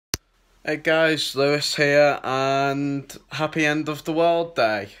Hey guys, Lewis here, and happy end of the world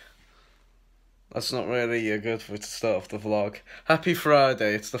day. That's not really a good way to start off the vlog. Happy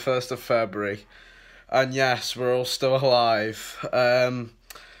Friday, it's the 1st of February, and yes, we're all still alive.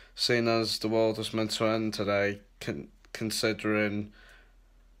 Seeing as the world was meant to end today, considering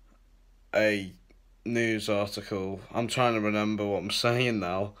a news article. I'm trying to remember what I'm saying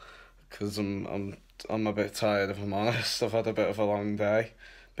now, because I'm a bit tired if I'm honest. I've had a bit of a long day.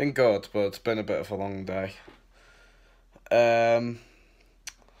 Been good, but it's been a bit of a long day. Um,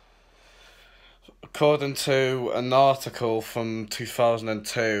 According to an article from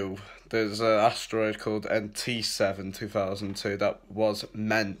 2002, there's an asteroid called NT7 2002 that was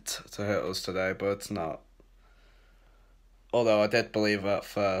meant to hit us today, but it's not. Although I did believe it at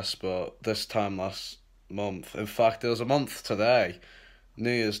first, but this time last month, in fact, it was a month today,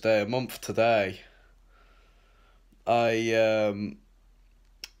 New Year's Day, a month today. I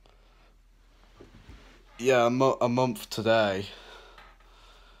yeah, a month today.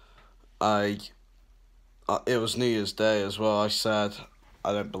 I It was New Year's Day as well. I said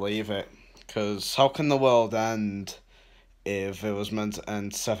I don't believe it, because how can the world end if it was meant to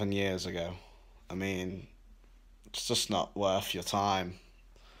end 7 years ago? I mean, it's just not worth your time.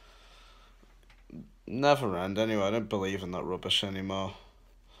 Never end anyway. I don't believe in that rubbish anymore.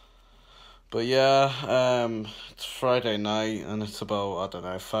 But yeah, it's Friday night and it's about, I don't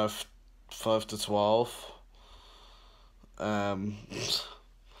know, five to 12. Um,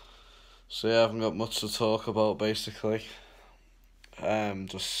 so yeah, I haven't got much to talk about basically.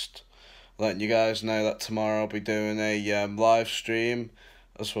 Just letting you guys know that tomorrow I'll be doing a live stream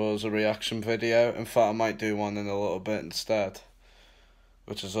as well as a reaction video. In fact, I might do one in a little bit instead,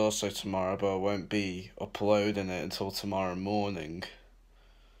 which is also tomorrow, but I won't be uploading it until tomorrow morning.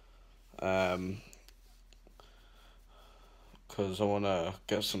 Because I want to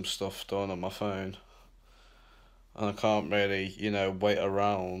get some stuff done on my phone. And I can't really, wait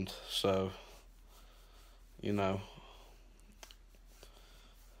around, so, you know.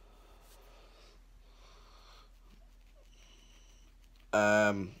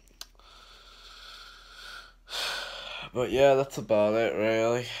 But yeah, that's about it,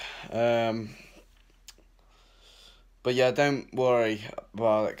 really. But yeah, don't worry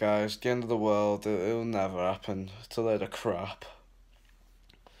about it, guys. The end of the world, it'll never happen. It's a load of crap.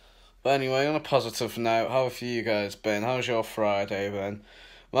 But anyway, on a positive note, how have you guys been? How's your Friday been?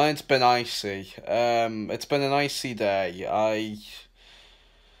 Mine's been icy. It's been an icy day.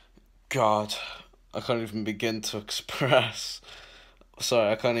 God, I can't even begin to express.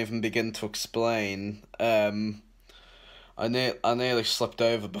 Sorry, I can't even begin to explain. I nearly slipped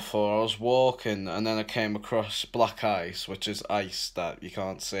over before. I was walking and then I came across black ice, which is ice that you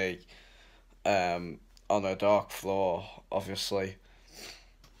can't see on a dark floor, obviously.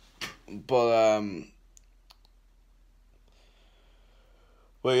 But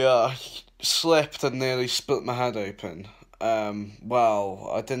yeah, I slipped and nearly split my head open.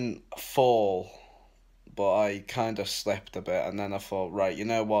 Well, I didn't fall, but I kind of slipped a bit, and then I thought, right, you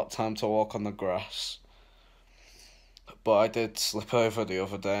know what, time to walk on the grass. But I did slip over the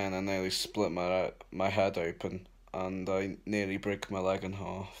other day, and I nearly split my head open, and I nearly broke my leg in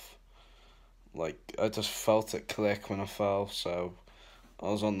half. Like, I just felt it click when I fell, so I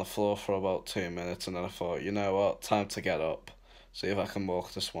was on the floor for about 2 minutes, and then I thought, you know what, time to get up, see if I can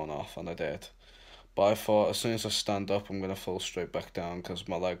walk this one off, and I did. But I thought, as soon as I stand up, I'm going to fall straight back down, because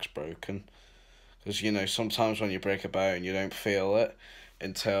my leg's broken. Because, sometimes when you break a bone, you don't feel it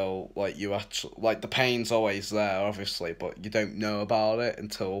until, like, you actually, like, the pain's always there, obviously, but you don't know about it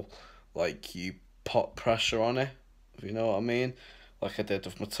until, like, you put pressure on it, if you know what I mean, like I did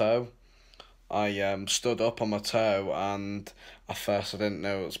with my toe. I stood up on my toe, and at first I didn't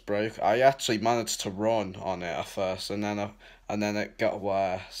know it was broke. I actually managed to run on it at first, and then it got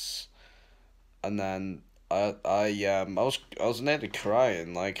worse, and then I was nearly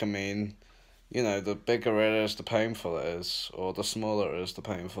crying. Like, I mean, the bigger it is, the painful it is, or the smaller it is, the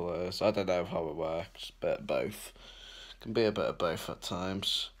painful it is. I don't know how it works, bit of both. Can be a bit of both at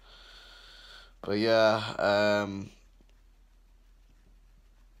times. But yeah,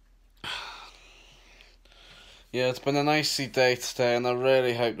 yeah, it's been an icy day today, and I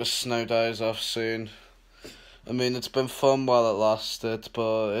really hope the snow dies off soon. I mean, it's been fun while it lasted,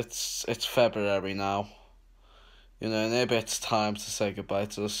 but it's February now. Maybe it's time to say goodbye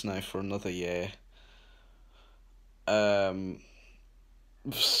to the snow for another year. Um,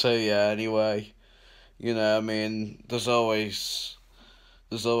 so yeah, anyway, I mean, there's always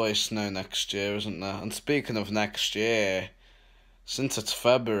snow next year, isn't there? And speaking of next year, since it's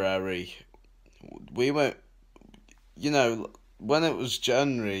February, we went, when it was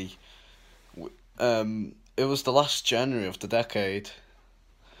January, It was the last January of the decade.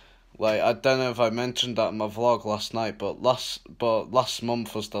 Like, I don't know if I mentioned that in my vlog last night, but last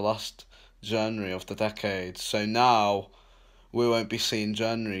month was the last January of the decade. So now we won't be seeing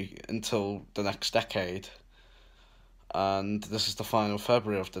January until the next decade. And this is the final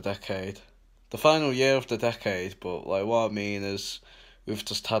February of the decade. The final year of the decade, but like what I mean is we've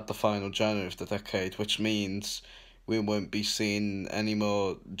just had the final January of the decade, which means we won't be seeing any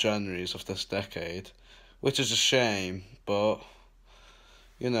more Januaries of this decade, which is a shame, but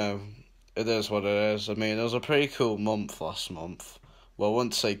you know, it is what it is. I mean, it was a pretty cool month last month. Well, I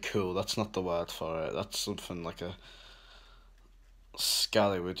wouldn't say cool, that's not the word for it. That's something like a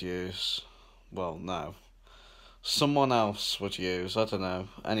Scally would use. Well, no. Someone else would use, I don't know.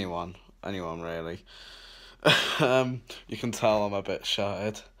 Anyone really. You can tell I'm a bit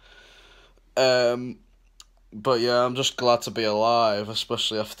shattered. Um, but yeah, I'm just glad to be alive,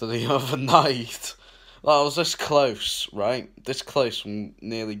 especially after the other night. Like, I was this close, right? This close from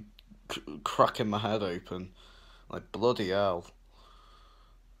nearly cracking my head open. Like, bloody hell.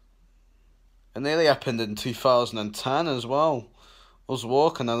 It nearly happened in 2010 as well. I was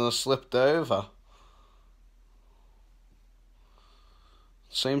walking and I slipped over.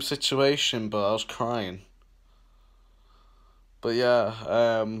 Same situation, but I was crying. But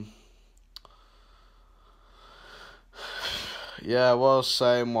yeah, yeah, what I was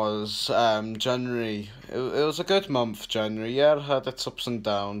saying was, January, it was a good month, January. Yeah, it had its ups and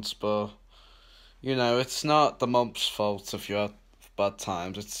downs, but, you know, it's not the month's fault if you had bad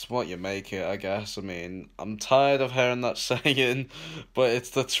times. It's what you make it, I guess. I mean, I'm tired of hearing that saying, but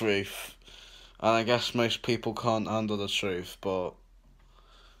it's the truth. And I guess most people can't handle the truth, but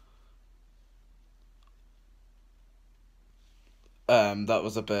that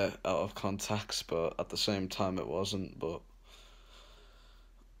was a bit out of context, but at the same time it wasn't, but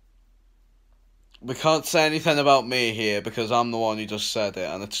we can't say anything about me here because I'm the one who just said it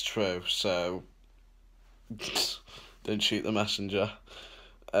and it's true, so don't shoot the messenger.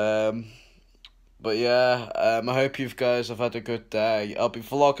 Um, but yeah, I hope you guys have had a good day. I'll be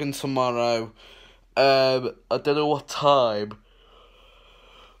vlogging tomorrow. I don't know what time,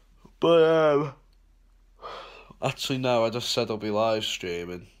 but actually no, I just said I'll be live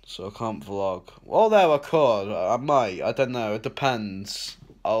streaming, so I can't vlog. Although I could, I might. I don't know. It depends.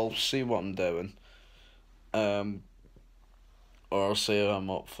 I'll see what I'm doing. Or I'll see if I'm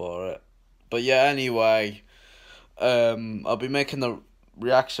up for it. But yeah, anyway, I'll be making the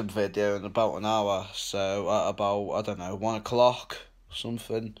reaction video in about an hour, so at about, I don't know, 1 o'clock,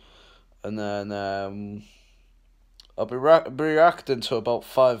 something, and then, I'll be reacting to about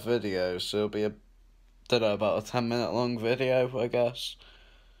 5 videos, so it'll be don't know, about a 10-minute long video, I guess.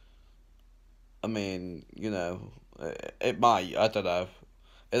 I mean, you know, it might, I don't know.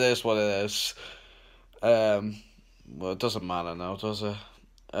 It is what it is. Well, it doesn't matter now, does it?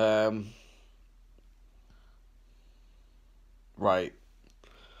 Right.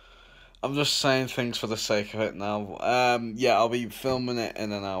 I'm just saying things for the sake of it now. Yeah, I'll be filming it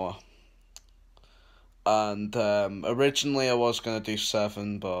in an hour. And, originally I was gonna do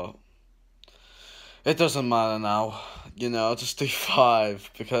 7, but it doesn't matter now. You know, I'll just do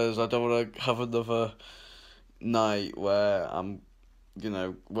 5, because I don't want to have another night where I'm, you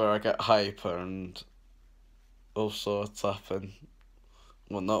know, where I get hyper and all sorts happen.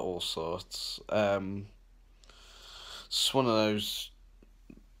 Well, not all sorts. It's one of those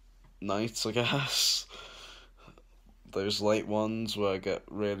nights, I guess. Those late ones where I get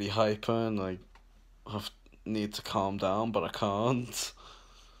really hyper and I need to calm down, but I can't.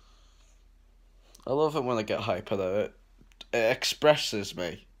 I love it when I get hyper though. It expresses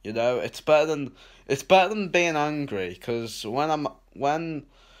me. You know, it's better than being angry. Because when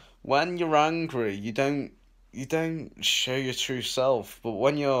you're angry, you don't show your true self. But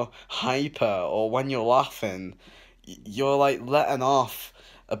when you're hyper or when you're laughing, you're like letting off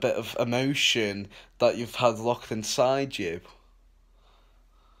a bit of emotion that you've had locked inside you.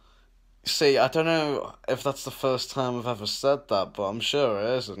 See, I don't know if that's the first time I've ever said that, but I'm sure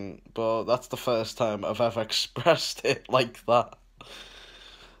it isn't. But that's the first time I've ever expressed it like that.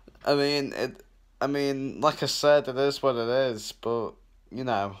 I mean, like I said, it is what it is. But you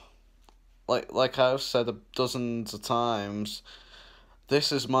know, like I've said dozens of times,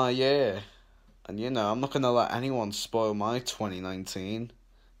 this is my year, and you know, I'm not gonna let anyone spoil my 2019,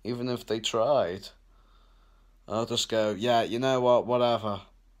 even if they tried. I'll just go, yeah, you know what, whatever.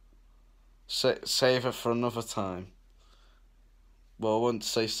 Save it for another time. Well, I wouldn't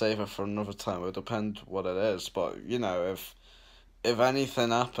say save it for another time. It would depend what it is. But you know, if anything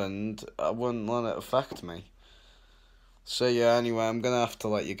happened, I wouldn't let it affect me. So yeah. Anyway, I'm gonna have to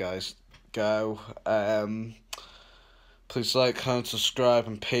let you guys go. Please like, comment, subscribe,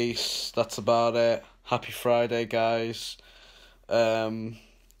 and peace. That's about it. Happy Friday, guys. Whatever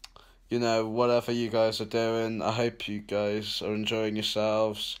you guys are doing, I hope you guys are enjoying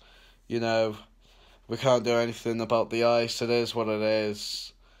yourselves. We can't do anything about the ice. It is what it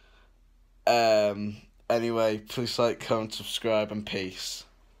is. Anyway, please like, comment, subscribe, and peace.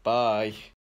 Bye.